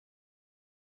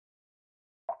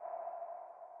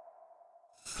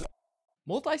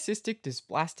Multicystic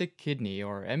dysplastic kidney,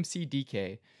 or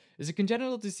MCDK, is a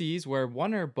congenital disease where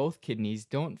one or both kidneys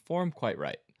don't form quite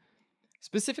right,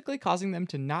 specifically causing them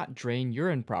to not drain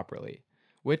urine properly,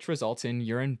 which results in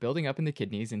urine building up in the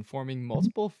kidneys and forming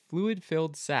multiple fluid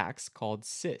filled sacs called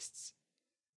cysts.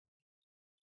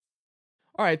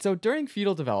 Alright, so during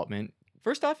fetal development,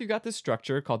 first off, you've got this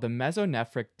structure called the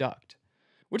mesonephric duct,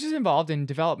 which is involved in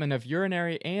development of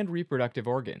urinary and reproductive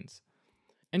organs.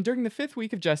 And during the 5th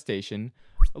week of gestation,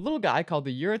 a little guy called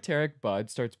the ureteric bud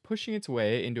starts pushing its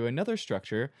way into another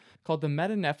structure called the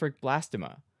metanephric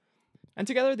blastema. And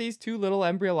together, these two little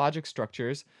embryologic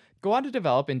structures go on to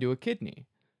develop into a kidney.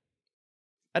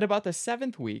 At about the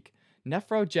 7th week,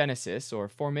 nephrogenesis, or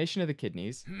formation of the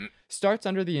kidneys, starts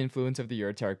under the influence of the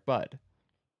ureteric bud.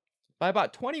 By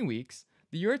about 20 weeks,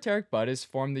 the ureteric bud has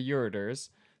formed the ureters,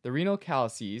 the renal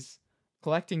calyces,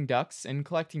 collecting ducts, and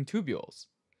collecting tubules,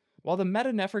 while the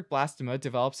metanephric blastema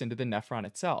develops into the nephron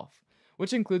itself,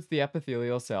 which includes the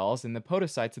epithelial cells and the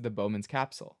podocytes of the Bowman's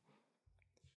capsule.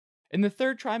 In the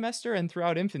 3rd trimester and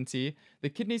throughout infancy, the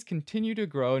kidneys continue to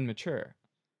grow and mature.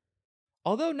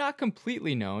 Although not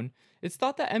completely known, it's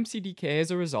thought that MCDK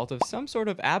is a result of some sort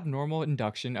of abnormal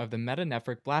induction of the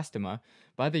metanephric blastema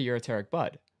by the ureteric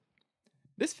bud.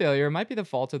 This failure might be the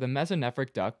fault of the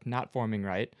mesonephric duct not forming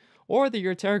right, or the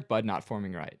ureteric bud not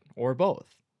forming right, or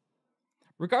both.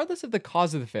 Regardless of the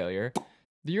cause of the failure,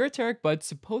 the ureteric bud's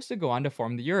supposed to go on to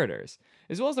form the ureters,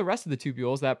 as well as the rest of the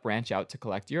tubules that branch out to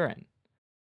collect urine.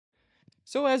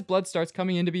 So as blood starts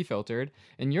coming in to be filtered,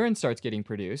 and urine starts getting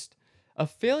produced, a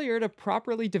failure to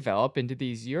properly develop into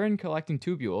these urine-collecting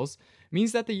tubules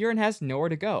means that the urine has nowhere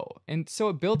to go, and so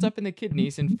it builds up in the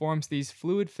kidneys and forms these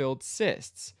fluid-filled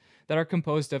cysts that are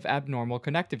composed of abnormal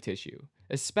connective tissue,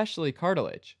 especially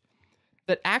cartilage,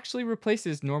 that actually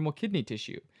replaces normal kidney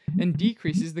tissue and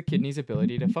decreases the kidney's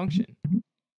ability to function.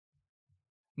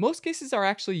 Most cases are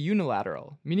actually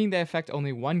unilateral, meaning they affect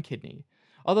only one kidney,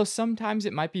 although sometimes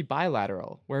it might be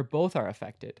bilateral, where both are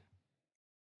affected.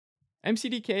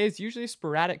 MCDK is usually a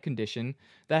sporadic condition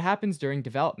that happens during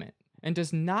development and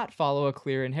does not follow a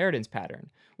clear inheritance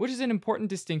pattern, which is an important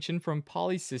distinction from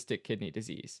polycystic kidney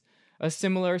disease, a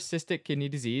similar cystic kidney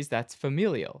disease that's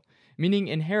familial, meaning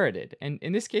inherited, and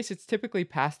in this case it's typically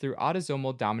passed through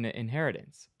autosomal dominant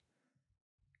inheritance.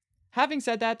 Having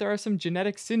said that, there are some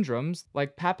genetic syndromes,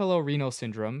 like papillorenal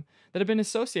syndrome, that have been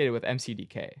associated with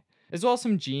MCDK, as well as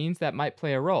some genes that might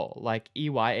play a role, like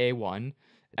EYA1,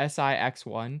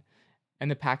 SIX1, and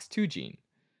the PAX2 gene.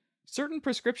 Certain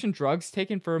prescription drugs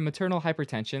taken for maternal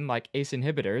hypertension, like ACE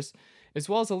inhibitors, as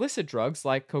well as illicit drugs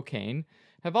like cocaine,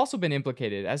 have also been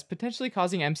implicated as potentially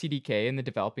causing MCDK in the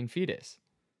developing fetus.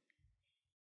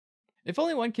 If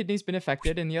only one kidney's been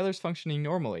affected and the other's functioning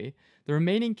normally, the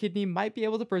remaining kidney might be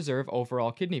able to preserve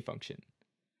overall kidney function.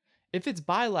 If it's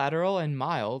bilateral and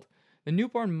mild, the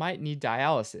newborn might need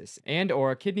dialysis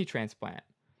and/or a kidney transplant.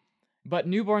 But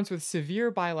newborns with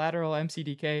severe bilateral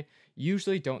MCDK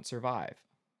usually don't survive.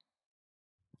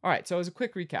 Alright, so as a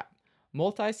quick recap,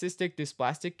 multicystic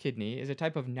dysplastic kidney is a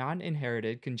type of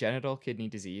non-inherited congenital kidney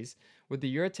disease where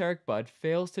the ureteric bud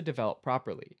fails to develop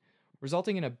properly,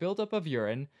 resulting in a buildup of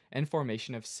urine and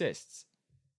formation of cysts.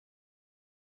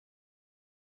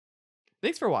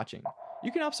 Thanks for watching.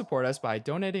 You can help support us by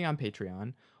donating on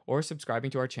Patreon, or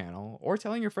subscribing to our channel, or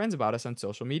telling your friends about us on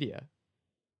social media.